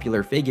a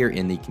popular figure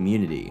in the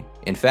community.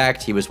 In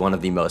fact, he was one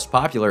of the most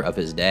popular of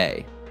his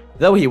day.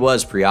 Though he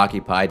was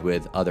preoccupied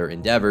with other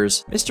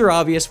endeavors, Mr.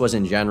 Obvious was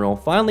in general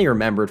fondly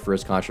remembered for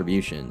his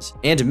contributions,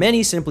 and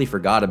many simply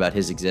forgot about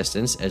his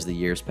existence as the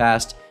years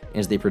passed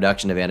as the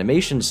production of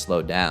animations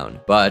slowed down.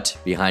 But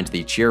behind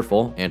the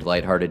cheerful and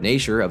lighthearted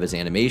nature of his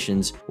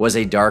animations was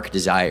a dark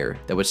desire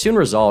that would soon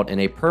result in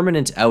a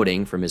permanent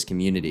outing from his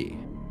community.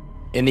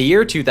 In the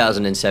year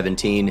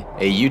 2017,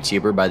 a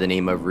YouTuber by the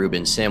name of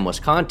Ruben Sim was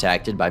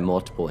contacted by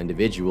multiple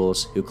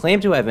individuals who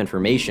claimed to have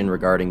information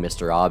regarding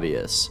Mr.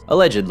 Obvious.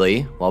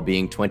 Allegedly, while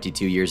being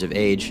 22 years of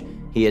age,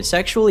 he had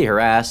sexually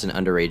harassed an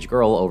underage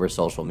girl over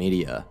social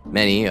media.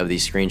 Many of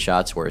these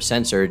screenshots were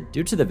censored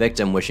due to the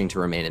victim wishing to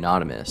remain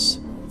anonymous.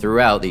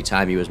 Throughout the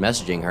time he was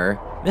messaging her,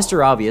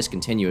 Mr. Obvious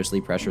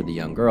continuously pressured the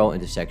young girl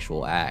into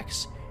sexual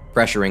acts,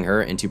 pressuring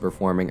her into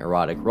performing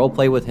erotic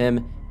roleplay with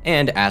him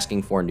and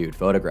asking for nude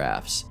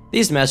photographs.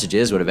 These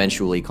messages would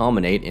eventually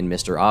culminate in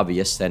Mr.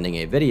 Obvious sending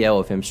a video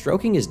of him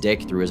stroking his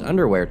dick through his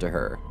underwear to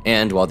her.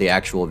 And while the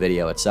actual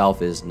video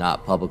itself is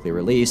not publicly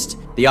released,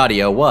 the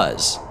audio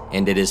was,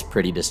 and it is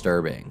pretty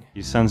disturbing.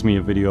 He sends me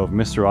a video of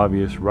Mr.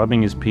 Obvious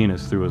rubbing his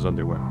penis through his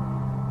underwear.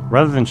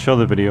 Rather than show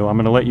the video, I'm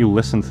going to let you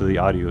listen to the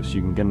audio so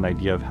you can get an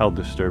idea of how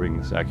disturbing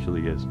this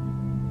actually is.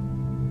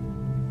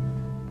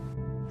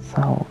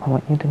 So, I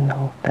want you to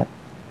know that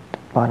the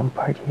bottom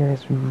part here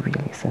is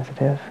really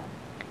sensitive,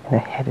 and the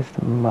head is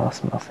the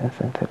most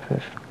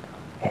sensitive.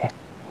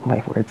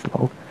 My word's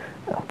low.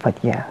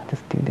 But yeah,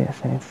 just do this,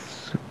 and it's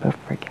super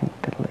freaking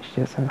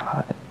delicious and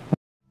hot.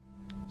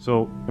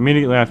 So,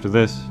 immediately after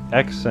this,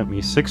 X sent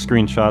me 6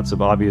 screenshots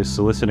of Obvious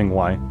soliciting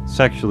Y,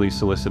 sexually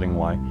soliciting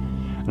Y,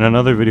 and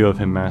another video of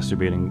him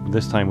masturbating,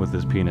 this time with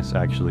his penis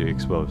actually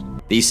exposed.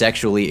 These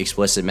sexually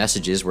explicit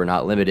messages were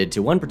not limited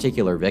to one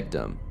particular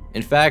victim.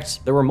 In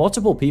fact, there were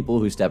multiple people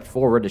who stepped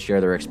forward to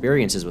share their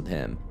experiences with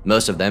him,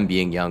 most of them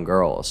being young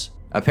girls.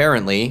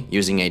 Apparently,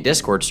 using a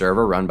Discord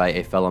server run by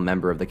a fellow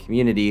member of the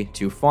community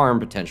to farm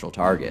potential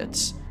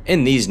targets.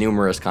 In these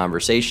numerous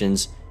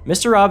conversations,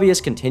 Mr. Obvious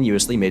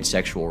continuously made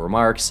sexual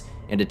remarks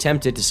and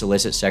attempted to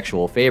solicit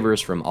sexual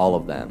favors from all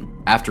of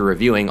them. After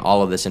reviewing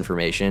all of this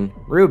information,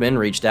 Ruben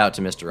reached out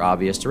to Mr.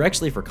 Obvious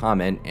directly for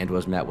comment and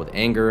was met with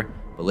anger,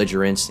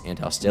 belligerence, and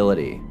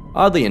hostility.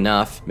 Oddly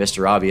enough,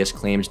 Mr. Obvious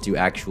claimed to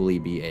actually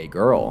be a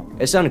girl.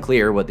 It's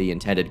unclear what the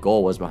intended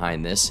goal was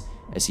behind this,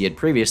 as he had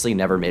previously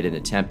never made an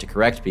attempt to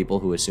correct people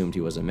who assumed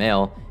he was a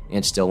male,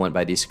 and still went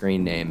by the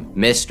screen name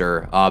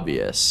Mr.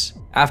 Obvious.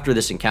 After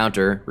this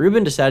encounter,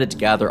 Ruben decided to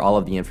gather all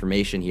of the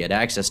information he had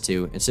access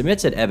to and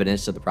submit said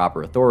evidence to the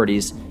proper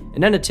authorities,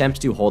 and then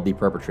attempt to hold the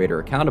perpetrator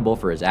accountable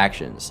for his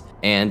actions,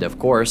 and, of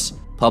course,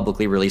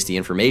 publicly release the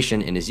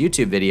information in his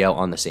YouTube video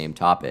on the same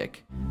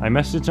topic. I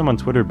messaged him on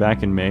Twitter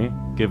back in May,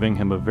 giving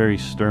him a very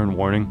stern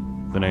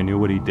warning that I knew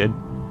what he did,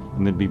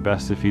 and it'd be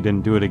best if he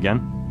didn't do it again.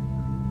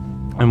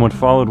 And what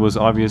followed was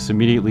Obvious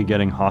immediately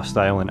getting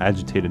hostile and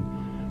agitated,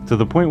 to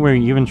the point where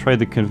he even tried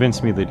to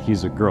convince me that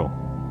he's a girl.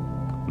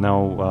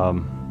 Now,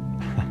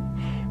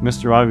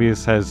 Mr.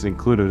 Obvious has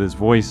included his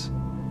voice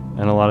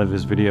in a lot of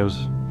his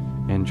videos,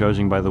 and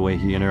judging by the way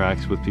he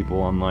interacts with people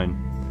online,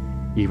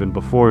 even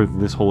before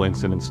this whole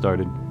incident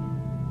started,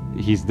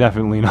 he's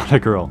definitely not a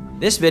girl.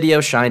 This video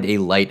shined a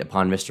light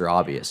upon Mr.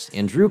 Obvious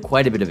and drew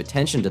quite a bit of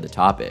attention to the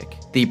topic.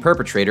 The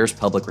perpetrator's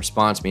public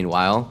response,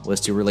 meanwhile, was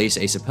to release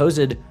a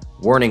supposed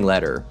Warning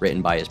letter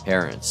written by his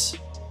parents.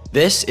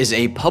 This is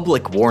a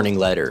public warning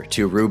letter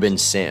to Ruben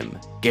Sim,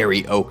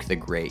 Gary Oak the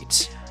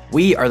Great.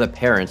 We are the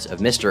parents of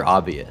Mr.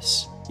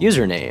 Obvious.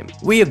 Username: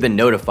 we have been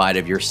notified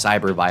of your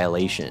cyber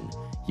violation.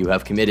 You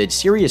have committed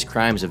serious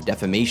crimes of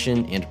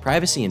defamation and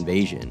privacy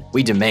invasion.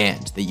 We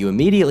demand that you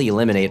immediately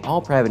eliminate all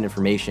private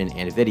information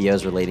and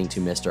videos relating to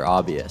Mr.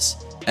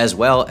 Obvious, as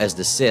well as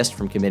desist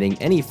from committing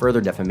any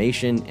further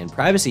defamation and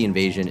privacy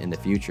invasion in the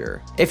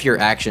future. If your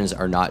actions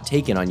are not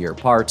taken on your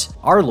part,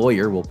 our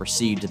lawyer will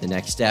proceed to the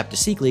next step to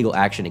seek legal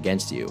action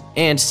against you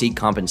and seek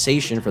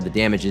compensation for the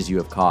damages you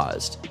have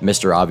caused.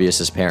 Mr.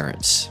 Obvious's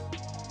parents.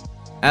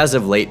 As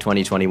of late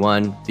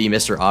 2021, the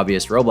Mr.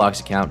 Obvious Roblox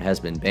account has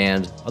been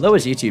banned, although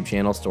his YouTube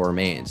channel still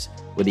remains,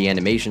 with the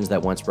animations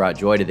that once brought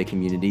joy to the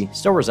community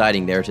still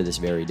residing there to this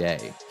very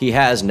day. He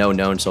has no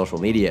known social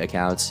media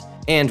accounts,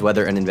 and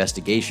whether an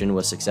investigation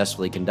was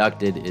successfully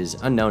conducted is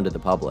unknown to the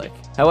public.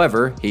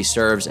 However, he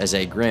serves as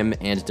a grim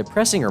and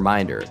depressing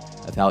reminder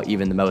of how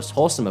even the most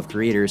wholesome of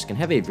creators can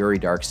have a very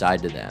dark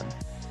side to them.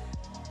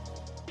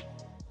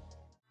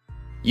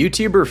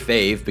 YouTuber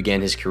Fave began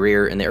his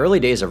career in the early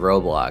days of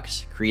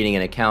Roblox, creating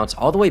an account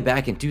all the way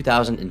back in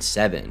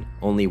 2007,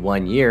 only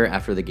 1 year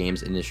after the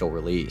game's initial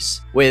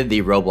release. With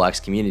the Roblox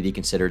community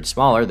considered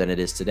smaller than it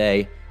is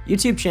today,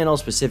 YouTube channels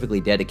specifically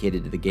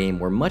dedicated to the game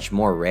were much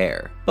more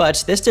rare.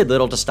 But this did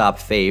little to stop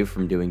Fave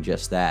from doing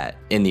just that.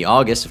 In the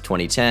August of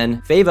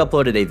 2010, Fave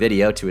uploaded a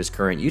video to his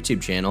current YouTube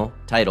channel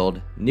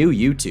titled New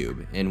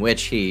YouTube, in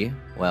which he,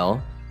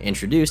 well,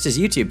 introduced his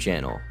YouTube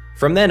channel.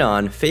 From then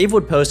on, Fave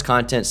would post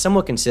content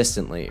somewhat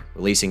consistently,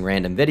 releasing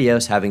random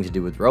videos having to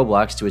do with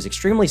Roblox to his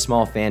extremely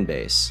small fan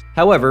base.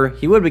 However,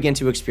 he would begin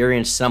to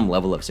experience some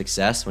level of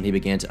success when he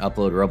began to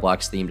upload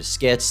Roblox-themed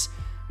skits,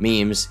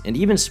 memes, and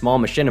even small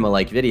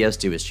machinima-like videos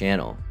to his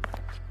channel.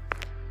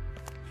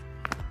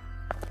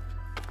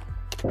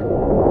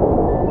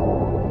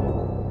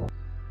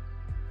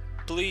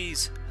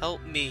 Please,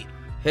 help me.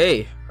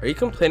 Hey, are you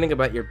complaining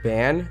about your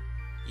ban?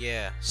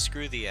 Yeah,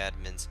 screw the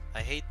admins. I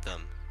hate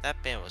them. That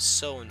ban was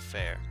so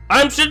unfair.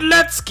 I'm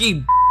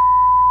Shadletsky!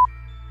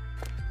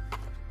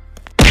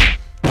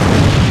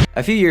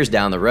 A few years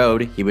down the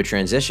road, he would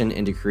transition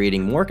into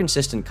creating more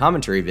consistent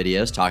commentary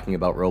videos talking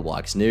about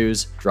Roblox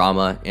news,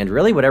 drama, and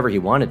really whatever he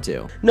wanted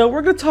to. No,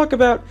 we're going to talk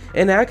about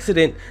an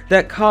accident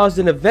that caused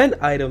an event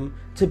item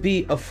to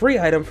be a free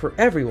item for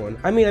everyone.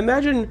 I mean,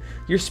 imagine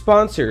your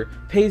sponsor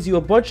pays you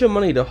a bunch of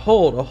money to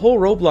hold a whole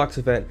Roblox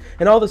event,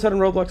 and all of a sudden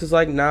Roblox is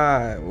like,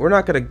 nah, we're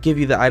not going to give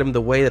you the item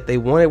the way that they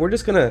want it. We're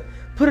just going to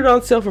put it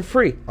on sale for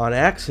free on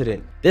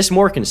accident. This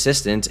more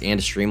consistent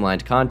and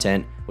streamlined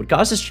content would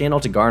cause his channel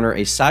to garner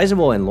a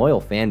sizable and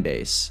loyal fan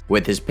base,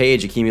 with his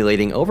page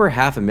accumulating over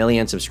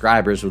 500,000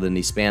 subscribers within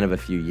the span of a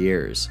few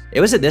years.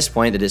 It was at this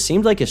point that it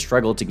seemed like his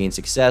struggle to gain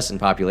success and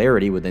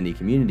popularity within the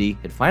community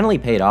had finally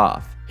paid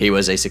off. He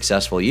was a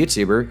successful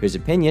YouTuber whose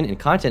opinion and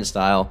content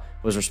style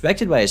was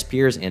respected by his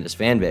peers and his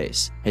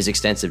fanbase. His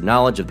extensive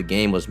knowledge of the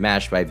game was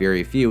matched by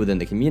very few within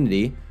the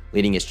community,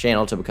 leading his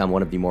channel to become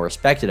one of the more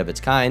respected of its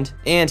kind,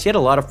 and he had a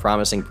lot of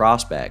promising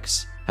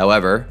prospects.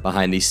 However,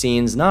 behind the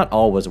scenes, not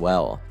all was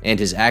well, and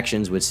his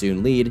actions would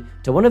soon lead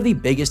to one of the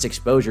biggest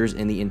exposures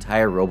in the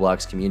entire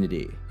Roblox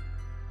community.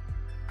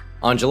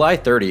 On July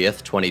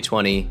 30th,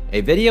 2020,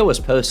 a video was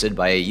posted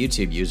by a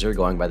YouTube user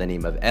going by the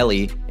name of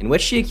Ellie, in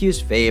which she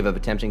accused Fave of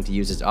attempting to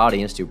use his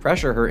audience to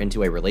pressure her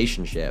into a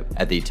relationship.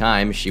 At the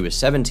time, she was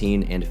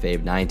 17 and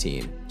Fave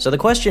 19. So the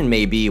question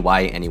may be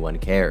why anyone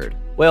cared.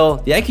 Well,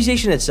 the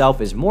accusation itself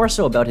is more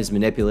so about his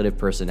manipulative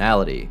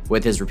personality,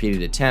 with his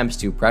repeated attempts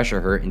to pressure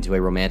her into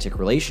a romantic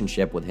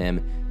relationship with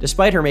him,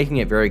 despite her making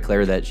it very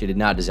clear that she did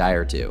not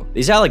desire to.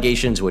 These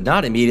allegations would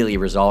not immediately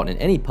result in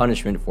any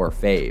punishment for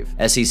Fave,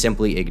 as he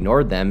simply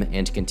ignored them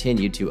and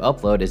continued to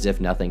upload as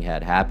if nothing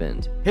had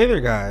happened. Hey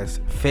there guys,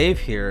 Fave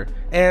here,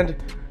 and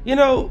you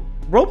know,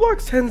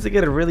 Roblox tends to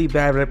get a really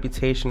bad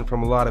reputation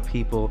from a lot of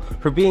people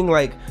for being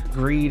like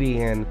greedy,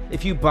 and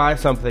if you buy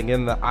something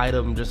and the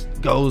item just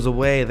goes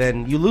away,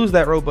 then you lose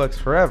that Robux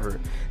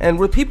forever. And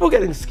with people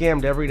getting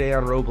scammed every day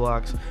on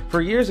Roblox for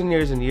years and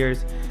years and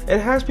years, it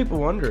has people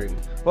wondering,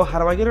 well, how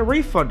do I get a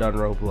refund on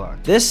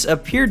Roblox? This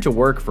appeared to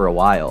work for a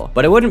while,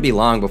 but it wouldn't be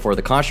long before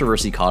the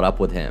controversy caught up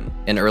with him.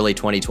 In early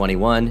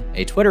 2021,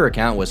 a Twitter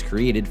account was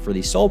created for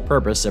the sole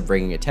purpose of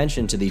bringing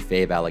attention to the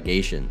Fave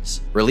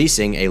allegations,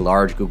 releasing a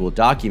large Google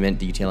document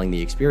detailing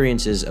the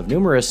experiences of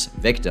numerous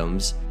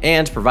victims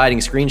and providing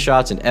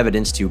screenshots and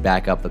evidence to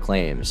back up the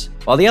claims.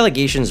 While the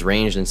allegations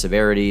ranged in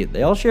severity,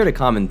 they all shared a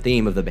common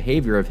theme of the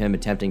behavior of him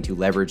attempting to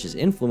leverage his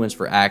influence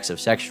for acts of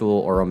sexual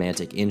or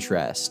romantic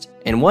interest.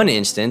 In one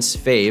instance,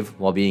 Fave,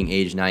 while being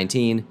age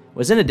 19,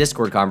 was in a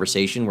Discord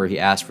conversation where he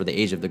asked for the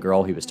age of the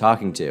girl he was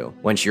talking to.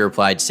 When she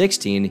replied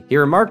 16, he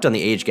remarked on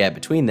the age gap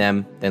between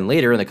them, then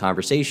later in the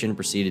conversation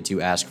proceeded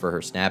to ask for her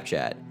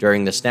Snapchat.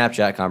 During the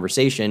Snapchat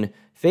conversation,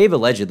 Fave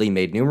allegedly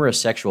made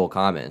numerous sexual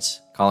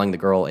comments, calling the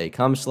girl a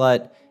cum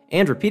slut,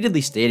 and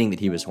repeatedly stating that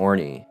he was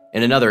horny.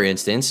 In another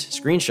instance,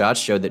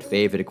 screenshots showed that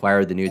Fave had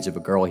acquired the nudes of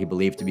a girl he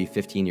believed to be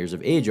 15 years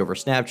of age over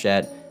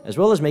Snapchat, as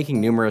well as making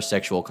numerous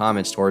sexual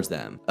comments towards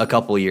them. A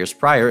couple years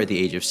prior, at the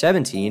age of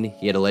 17,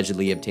 he had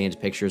allegedly obtained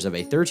pictures of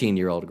a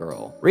 13-year-old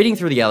girl. Reading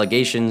through the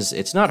allegations,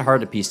 it's not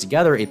hard to piece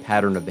together a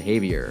pattern of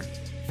behavior.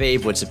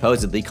 Fave would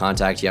supposedly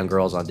contact young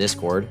girls on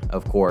Discord,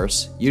 of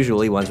course,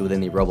 usually ones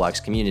within the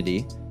Roblox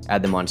community,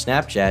 add them on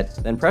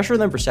Snapchat, then pressure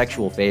them for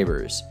sexual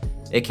favors.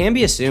 It can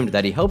be assumed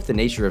that he hoped the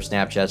nature of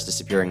Snapchat's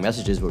disappearing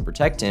messages would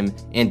protect him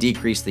and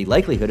decrease the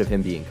likelihood of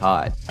him being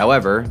caught.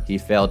 However, he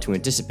failed to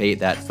anticipate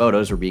that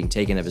photos were being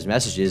taken of his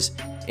messages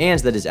and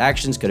that his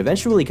actions could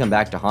eventually come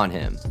back to haunt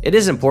him. It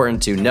is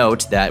important to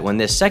note that when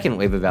this second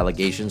wave of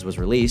allegations was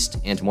released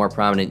and more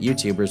prominent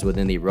YouTubers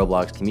within the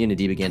Roblox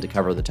community began to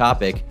cover the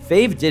topic,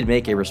 Fave did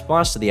make a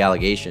response to the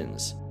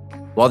allegations.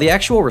 While the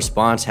actual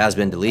response has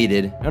been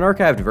deleted, an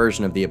archived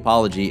version of the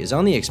apology is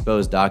on the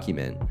exposed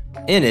document.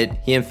 In it,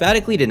 he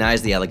emphatically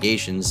denies the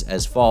allegations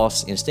as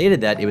false and stated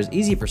that it was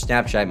easy for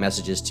Snapchat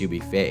messages to be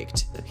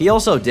faked. He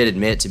also did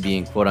admit to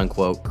being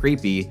quote-unquote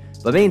creepy,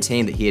 but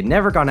maintained that he had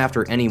never gone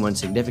after anyone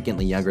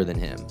significantly younger than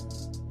him.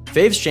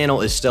 Fave's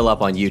channel is still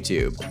up on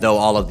YouTube, though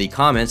all of the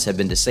comments have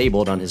been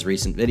disabled on his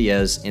recent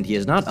videos, and he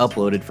has not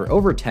uploaded for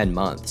over 10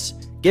 months.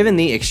 Given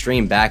the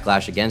extreme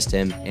backlash against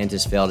him and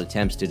his failed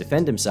attempts to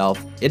defend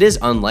himself, it is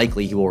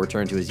unlikely he will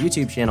return to his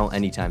YouTube channel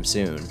anytime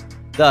soon,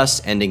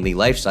 thus ending the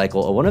life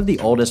cycle of one of the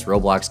oldest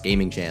Roblox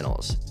gaming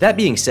channels. That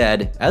being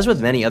said, as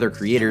with many other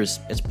creators,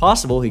 it's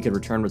possible he could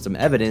return with some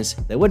evidence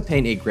that would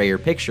paint a grayer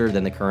picture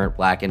than the current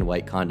black and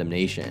white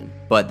condemnation.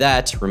 But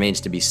that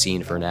remains to be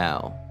seen for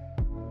now.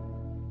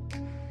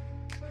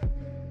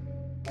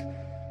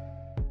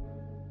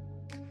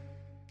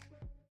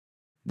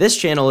 This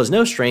channel is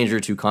no stranger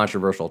to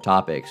controversial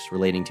topics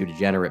relating to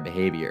degenerate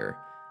behavior.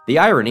 The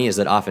irony is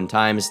that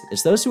oftentimes,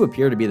 it's those who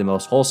appear to be the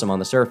most wholesome on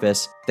the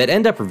surface that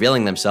end up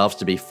revealing themselves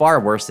to be far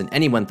worse than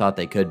anyone thought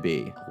they could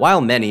be. While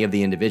many of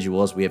the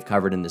individuals we have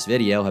covered in this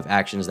video have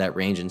actions that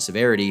range in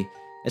severity,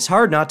 it's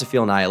hard not to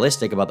feel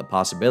nihilistic about the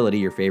possibility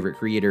your favorite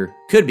creator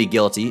could be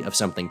guilty of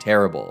something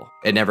terrible.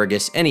 It never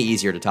gets any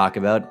easier to talk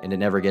about, and it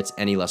never gets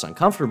any less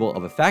uncomfortable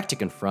of a fact to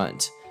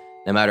confront.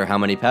 No matter how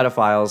many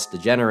pedophiles,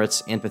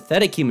 degenerates, and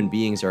pathetic human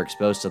beings are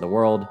exposed to the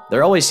world,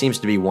 there always seems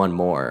to be one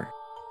more.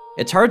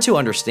 It's hard to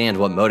understand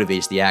what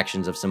motivates the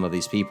actions of some of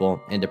these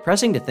people, and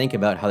depressing to think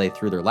about how they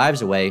threw their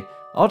lives away,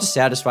 all to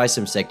satisfy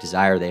some sick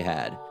desire they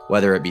had,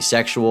 whether it be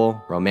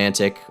sexual,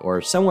 romantic, or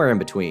somewhere in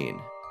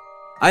between.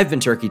 I've been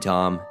Turkey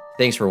Tom,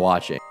 thanks for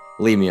watching.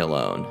 Leave me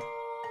alone.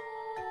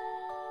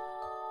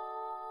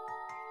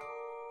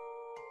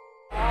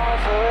 I've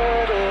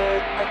heard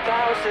it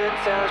 1,000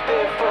 times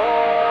before,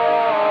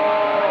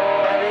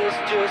 and it's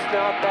just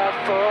not that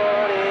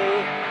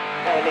funny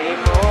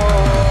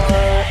anymore.